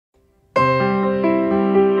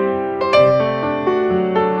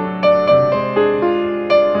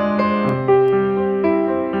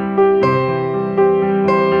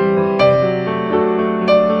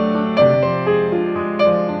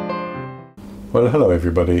Well, hello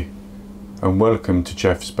everybody and welcome to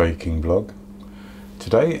Jeff's baking blog.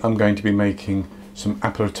 Today I'm going to be making some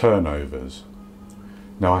apple turnovers.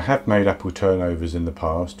 Now, I have made apple turnovers in the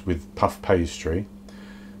past with puff pastry,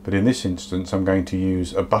 but in this instance I'm going to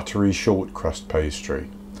use a buttery shortcrust pastry.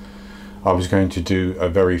 I was going to do a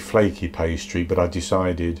very flaky pastry, but I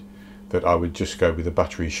decided that I would just go with a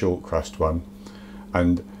buttery shortcrust one,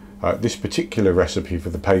 and this particular recipe for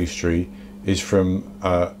the pastry is from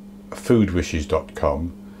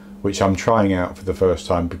foodwishes.com, which I'm trying out for the first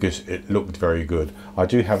time because it looked very good. I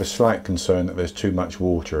do have a slight concern that there's too much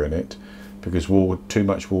water in it, because too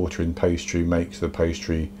much water in pastry makes the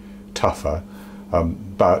pastry tougher,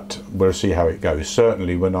 but we'll see how it goes.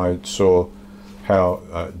 Certainly when I saw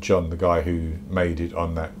how John, the guy who made it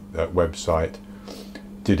on that website,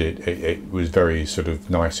 did it, it was very sort of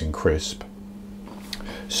nice and crisp.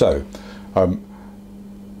 So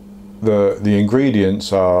the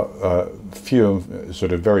ingredients are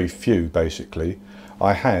very few basically.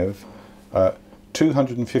 I have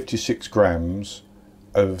 256 grams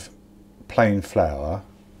of plain flour,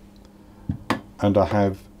 and I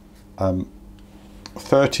have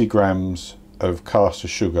 30 grams of caster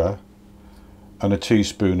sugar and a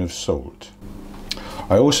teaspoon of salt.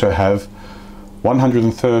 I also have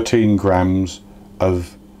 113 grams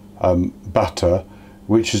of butter,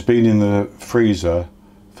 which has been in the freezer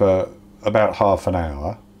for about half an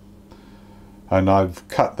hour, and I've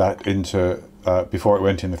cut that into before it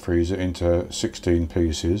went in the freezer into 16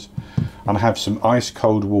 pieces, and I have some ice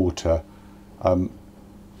cold water,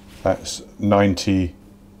 that's 90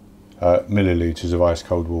 milliliters of ice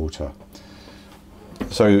cold water.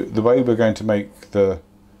 So the way we're going to make the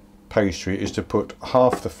pastry is to put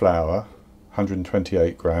half the flour,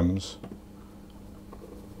 128 grams,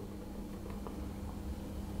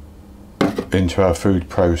 into our food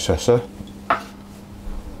processor,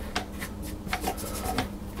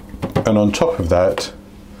 and on top of that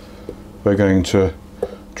we're going to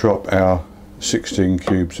drop our 16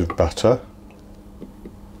 cubes of butter,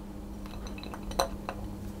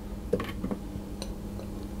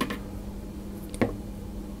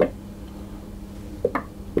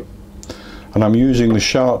 and I'm using the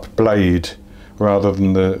sharp blade rather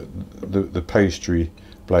than the pastry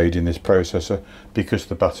blade in this processor because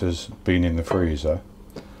the butter's been in the freezer.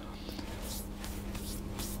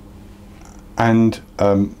 And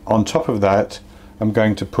on top of that I'm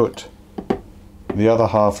going to put the other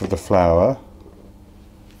half of the flour,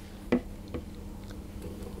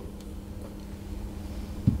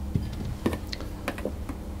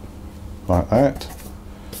 like that,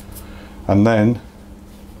 and then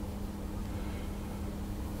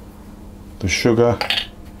the sugar,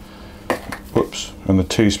 whoops, and the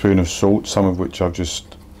teaspoon of salt, some of which I've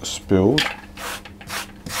just spilled.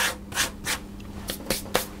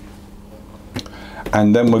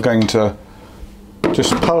 And then we're going to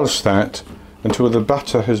just pulse that until the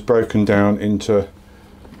butter has broken down into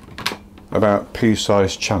about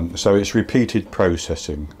pea-sized chunks. So it's repeated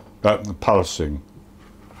processing, pulsing.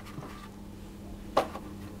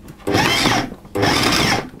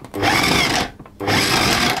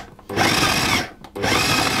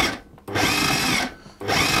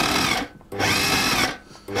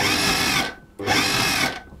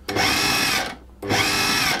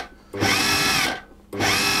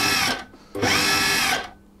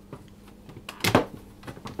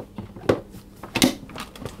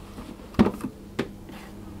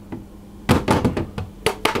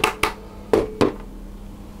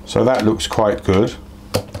 So that looks quite good.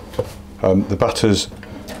 The butter's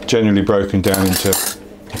generally broken down into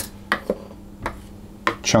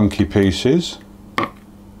chunky pieces.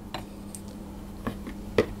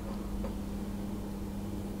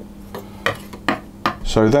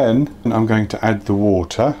 So then I'm going to add the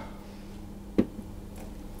water.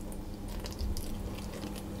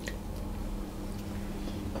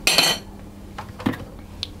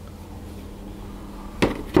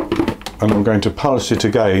 And I'm going to pulse it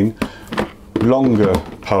again, longer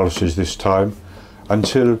pulses this time,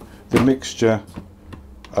 until the mixture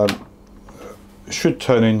should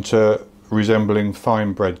turn into resembling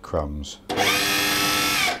fine breadcrumbs. And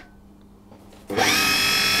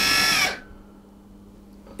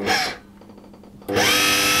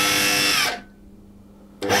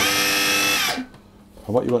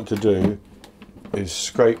what you want to do is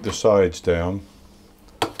scrape the sides down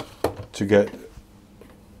to get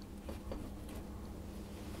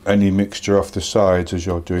any mixture off the sides as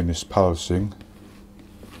you're doing this pulsing.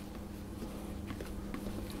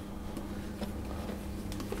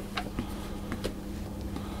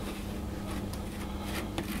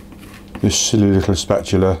 This silly little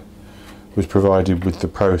spatula was provided with the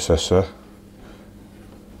processor,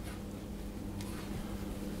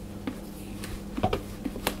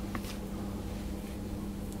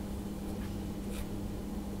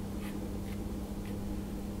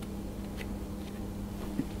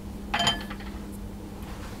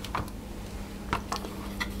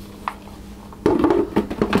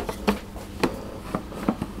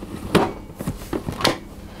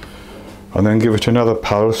 And then give it another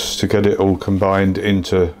pulse to get it all combined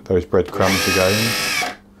into those breadcrumbs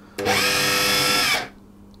again.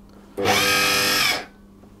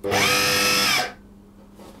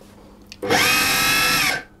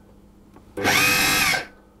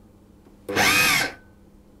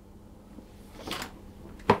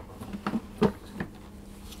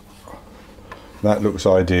 That looks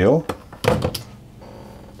ideal.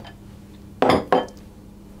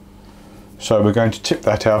 So we're going to tip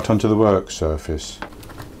that out onto the work surface.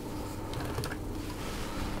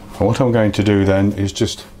 And what I'm going to do then is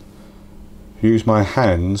just use my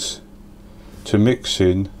hands to mix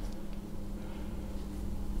in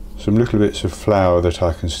some little bits of flour that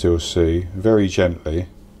I can still see, very gently,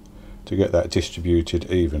 to get that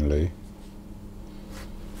distributed evenly.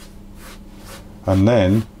 And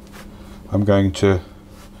then I'm going to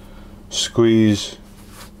squeeze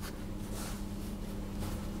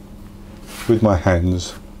with my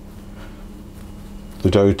hands the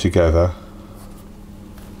dough together,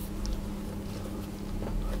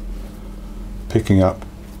 picking up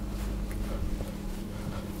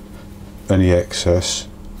any excess.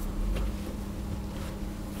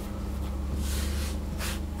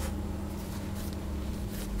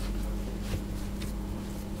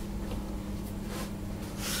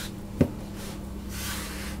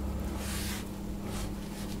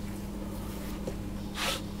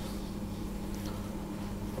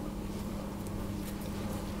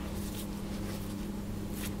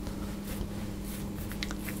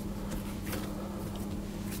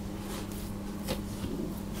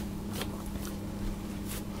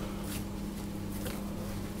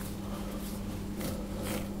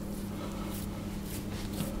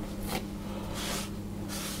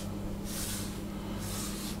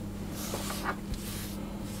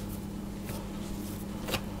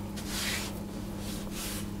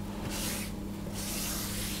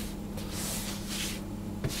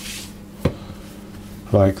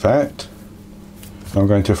 Like that. I'm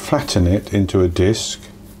going to flatten it into a disc.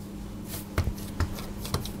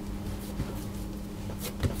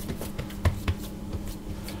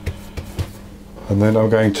 And then I'm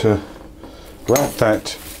going to wrap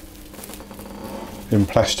that in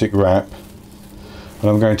plastic wrap, and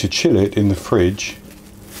I'm going to chill it in the fridge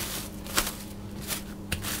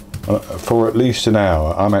for at least an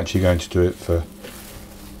hour. I'm actually going to do it for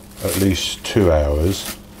at least 2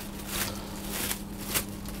 hours.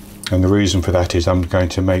 And the reason for that is I'm going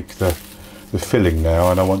to make the filling now,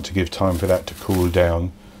 and I want to give time for that to cool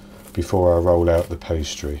down before I roll out the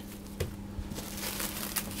pastry.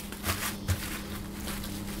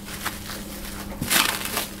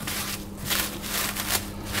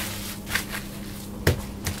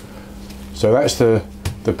 So that's the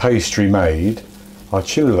pastry made. I'll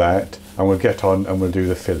chill that and we'll get on and we'll do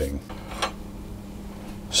the filling.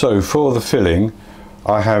 So for the filling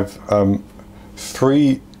I have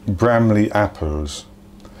 3 Bramley apples.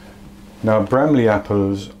 Now Bramley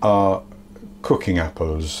apples are cooking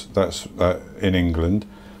apples, that's in England,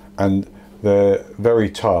 and they're very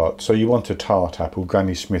tart, so you want a tart apple.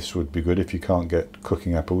 Granny Smith's would be good if you can't get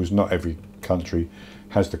cooking apples. Not every country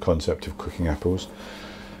has the concept of cooking apples.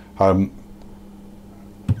 And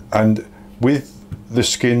with the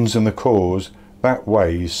skins and the cores, that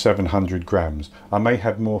weighs 700 grams. I may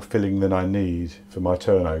have more filling than I need for my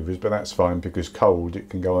turnovers, but that's fine because cold it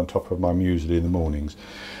can go on top of my muesli in the mornings.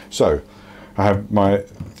 So I have my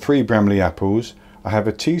 3 Bramley apples, I have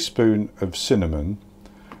a teaspoon of cinnamon,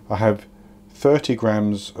 I have 30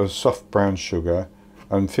 grams of soft brown sugar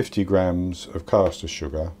and 50 grams of caster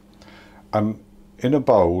sugar. In a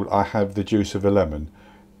bowl I have the juice of a lemon.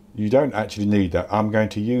 You don't actually need that. I'm going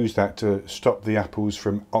to use that to stop the apples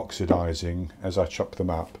from oxidizing as I chop them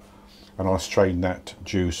up, and I'll strain that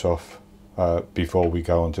juice off before we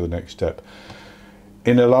go on to the next step.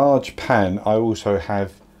 In a large pan I also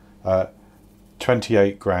have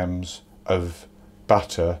 28 grams of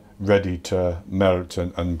butter ready to melt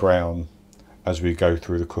and brown as we go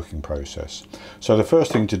through the cooking process. So the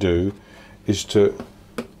first thing to do is to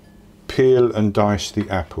peel and dice the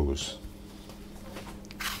apples.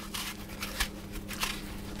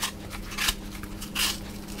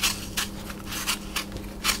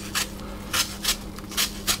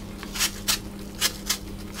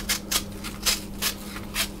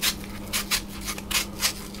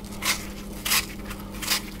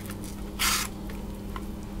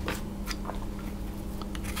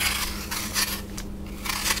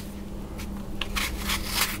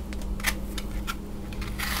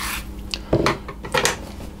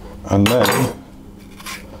 And then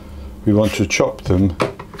we want to chop them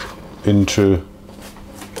into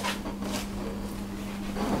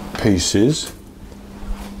pieces.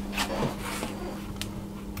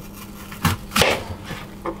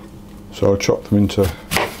 So I'll chop them into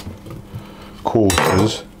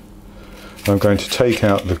quarters. I'm going to take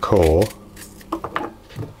out the core.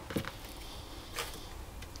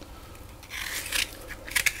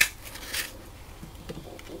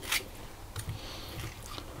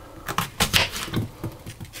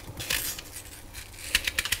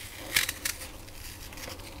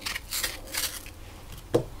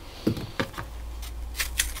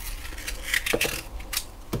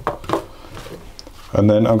 And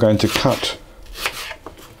then I'm going to cut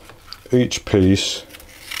each piece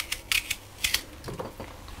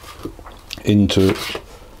into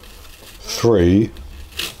 3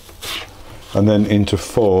 and then into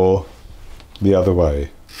 4 the other way,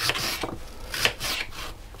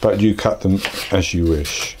 but you cut them as you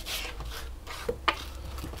wish.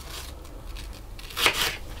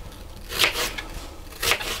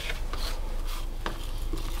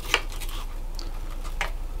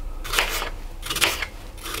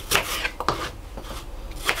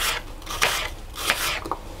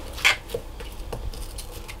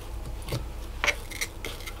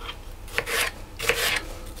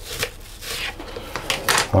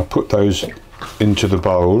 I put those into the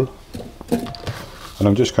bowl and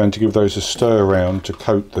I'm just going to give those a stir around to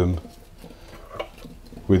coat them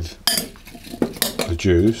with the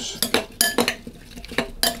juice.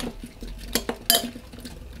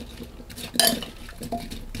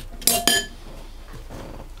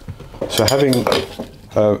 So having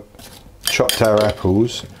chopped our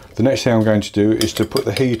apples, the next thing I'm going to do is to put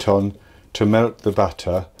the heat on to melt the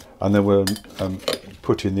butter, and then we'll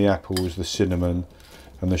put in the apples, the cinnamon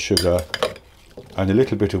and the sugar and a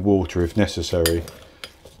little bit of water if necessary,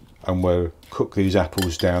 and we'll cook these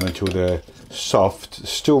apples down until they're soft,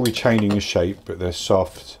 still retaining the shape, but they're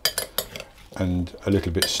soft and a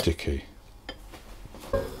little bit sticky.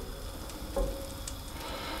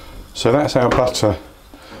 So that's our butter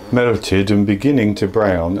melted and beginning to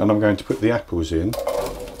brown, and I'm going to put the apples in,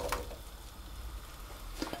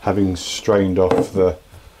 having strained off the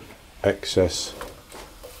excess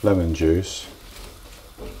lemon juice.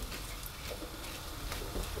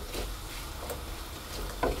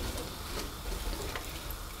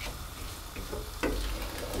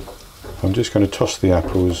 I'm just going to toss the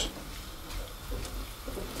apples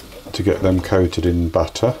to get them coated in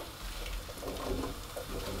butter.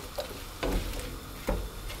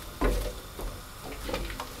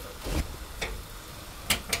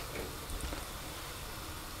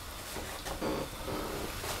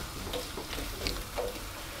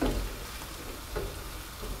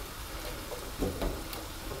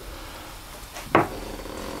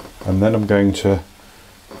 And then I'm going to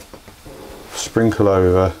sprinkle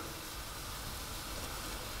over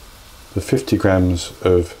the 50 grams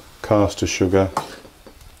of caster sugar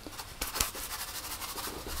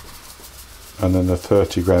and then the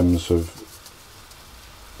 30 grams of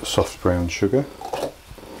soft brown sugar.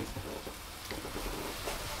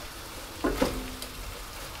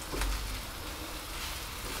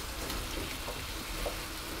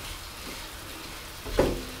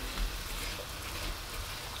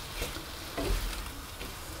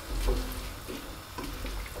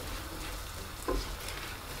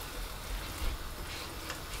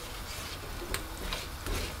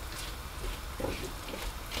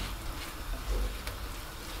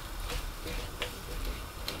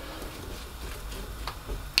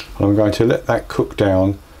 I'm going to let that cook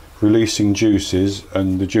down, releasing juices,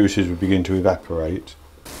 and the juices will begin to evaporate.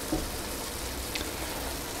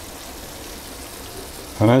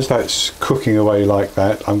 And as that's cooking away like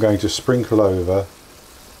that, I'm going to sprinkle over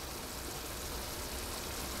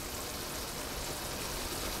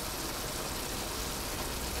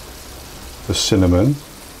the cinnamon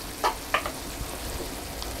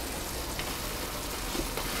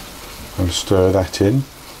and stir that in.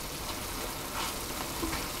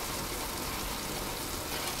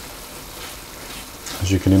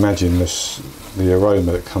 As you can imagine, the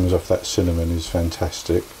aroma that comes off that cinnamon is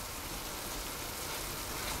fantastic.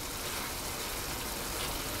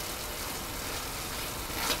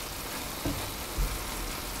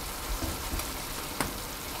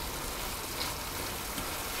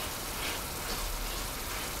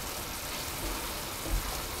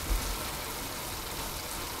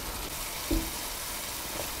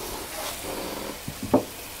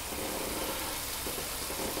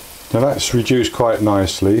 Now that's reduced quite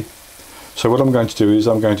nicely, so what I'm going to do is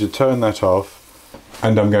I'm going to turn that off,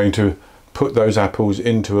 and I'm going to put those apples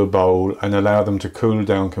into a bowl and allow them to cool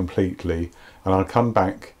down completely, and I'll come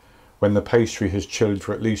back when the pastry has chilled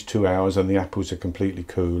for at least 2 hours and the apples are completely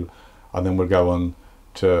cool, and then we'll go on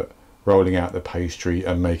to rolling out the pastry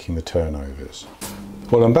and making the turnovers.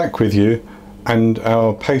 Well, I'm back with you. And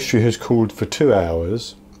our pastry has cooled for 2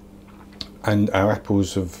 hours, and our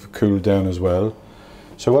apples have cooled down as well.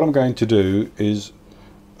 So what I'm going to do is,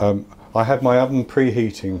 I have my oven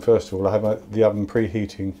preheating. First of all, I have the oven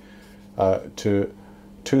preheating to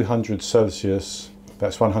 200 Celsius,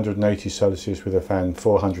 that's 180 Celsius with a fan,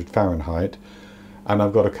 400 Fahrenheit. And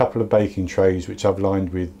I've got a couple of baking trays which I've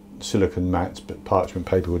lined with silicone mats, but parchment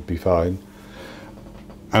paper would be fine.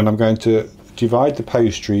 And I'm going to divide the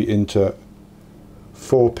pastry into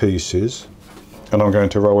 4 pieces, and I'm going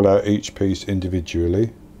to roll out each piece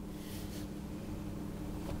individually.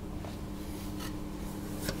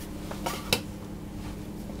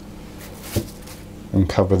 And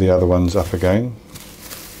cover the other ones up again.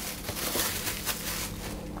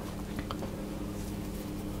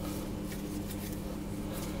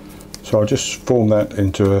 So I'll just form that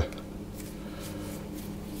into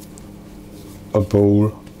a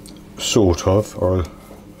ball, sort of, or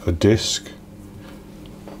a disc.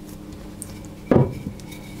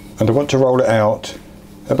 And I want to roll it out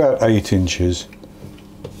about 8 inches,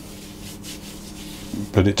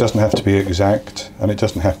 but it doesn't have to be exact, and it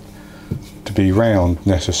doesn't have to be round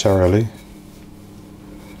necessarily.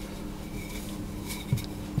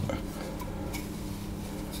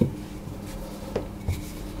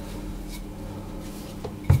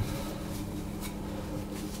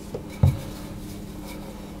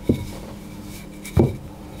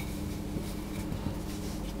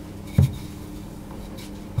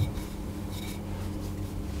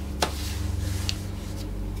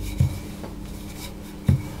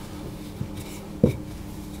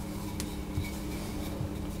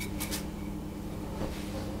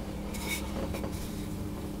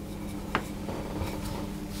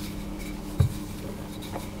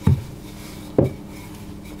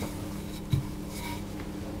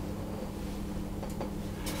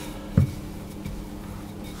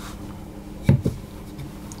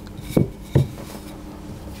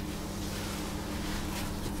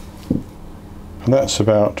 And that's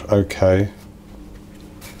about okay.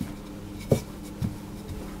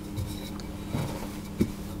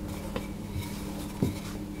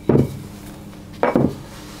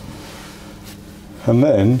 And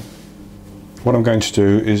then what I'm going to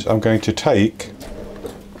do is I'm going to take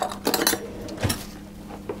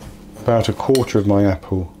about a quarter of my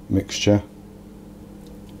apple mixture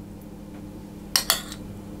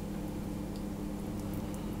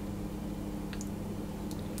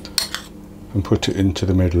and put it into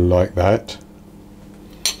the middle like that.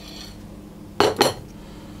 Then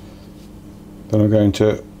I'm going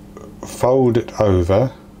to fold it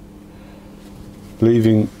over,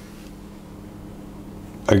 leaving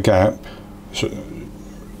a gap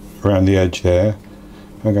around the edge there.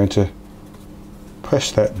 I'm going to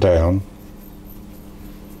press that down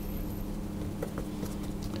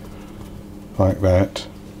like that,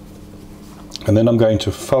 and then I'm going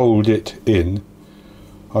to fold it in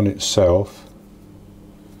on itself.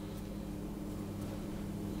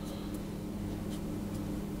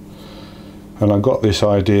 And I got this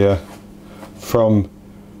idea from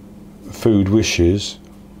foodwishes.com.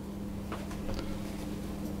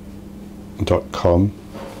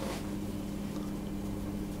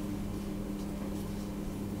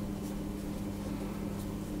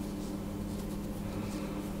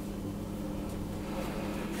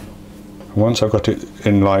 Once I've got it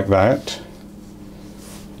in like that,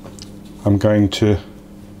 I'm going to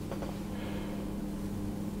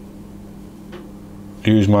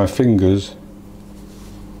use my fingers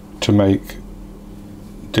to make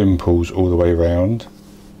dimples all the way around.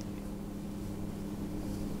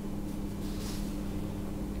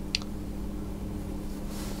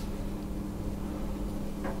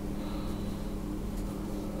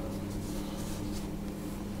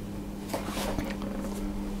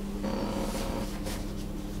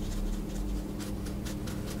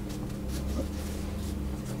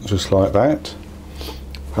 Just like that.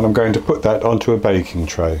 And I'm going to put that onto a baking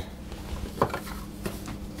tray.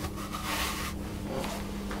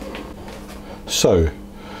 So,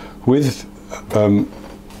 with the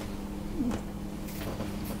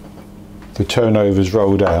turnovers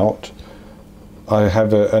rolled out, I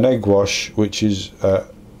have an egg wash, which is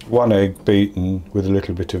 1 egg beaten with a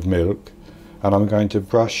little bit of milk, and I'm going to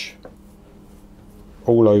brush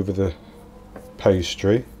all over the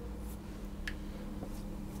pastry.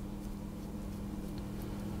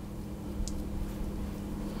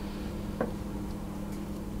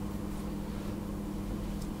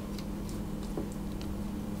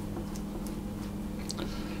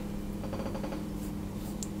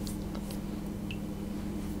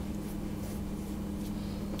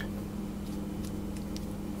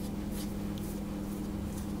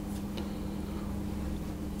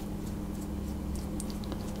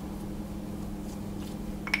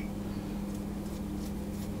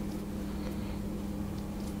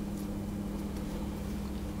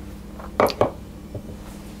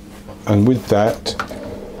 And with that,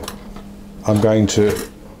 I'm going to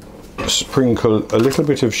sprinkle a little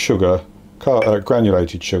bit of sugar,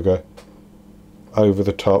 granulated sugar, over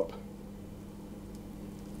the top.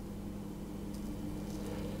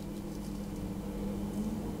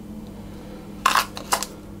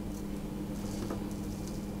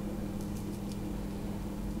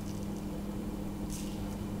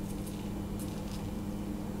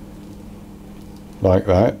 Like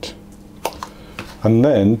that. And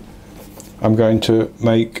then I'm going to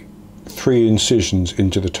make 3 incisions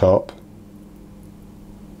into the top.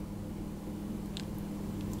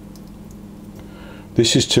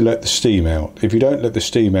 This is to let the steam out. If you don't let the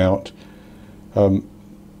steam out,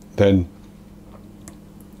 then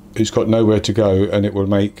it's got nowhere to go, and it will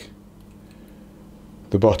make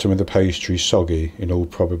the bottom of the pastry soggy in all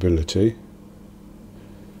probability.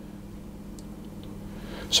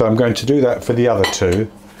 So I'm going to do that for the other 2,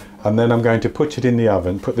 and then I'm going to put them in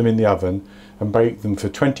the oven and bake them for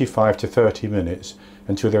 25 to 30 minutes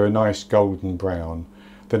until they're a nice golden brown.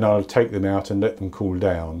 Then I'll take them out and let them cool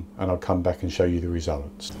down, and I'll come back and show you the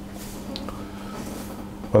results.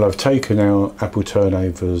 Well, I've taken our apple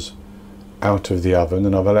turnovers out of the oven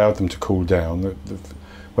and I've allowed them to cool down.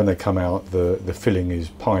 When they come out, the filling is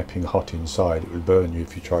piping hot inside. It will burn you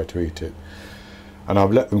if you try to eat it. And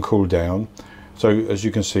I've let them cool down. So as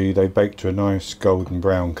you can see, they baked to a nice golden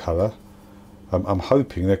brown colour. I'm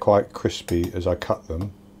hoping they're quite crispy as I cut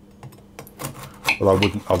them. Well,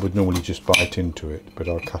 I would normally just bite into it, but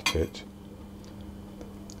I'll cut it.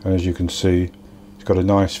 And as you can see, it's got a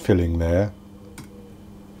nice filling there.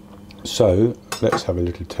 So let's have a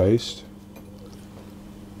little taste.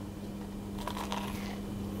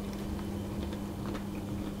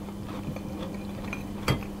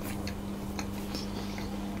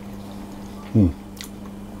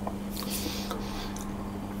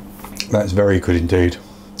 That's very good indeed.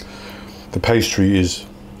 The pastry is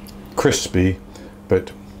crispy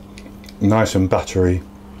but nice and buttery,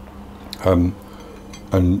 and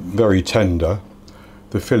very tender.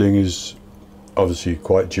 The filling is obviously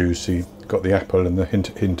quite juicy, got the apple and the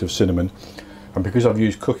hint of cinnamon, and because I've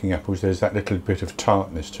used cooking apples, there's that little bit of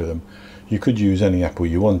tartness to them. You could use any apple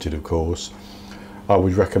you wanted, of course. I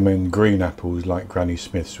would recommend green apples like Granny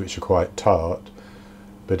Smith's, which are quite tart,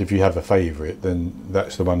 but if you have a favourite, then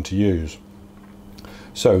that's the one to use.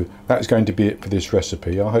 So that's going to be it for this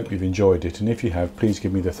recipe. I hope you've enjoyed it, and if you have, please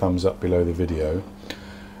give me the thumbs up below the video,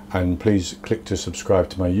 and please click to subscribe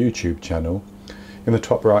to my YouTube channel. In the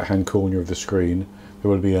top right hand corner of the screen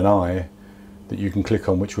there will be an eye that you can click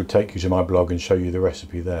on, which will take you to my blog and show you the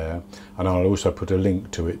recipe there, and I'll also put a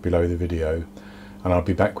link to it below the video, and I'll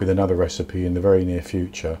be back with another recipe in the very near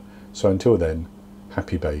future. So until then,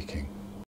 happy baking.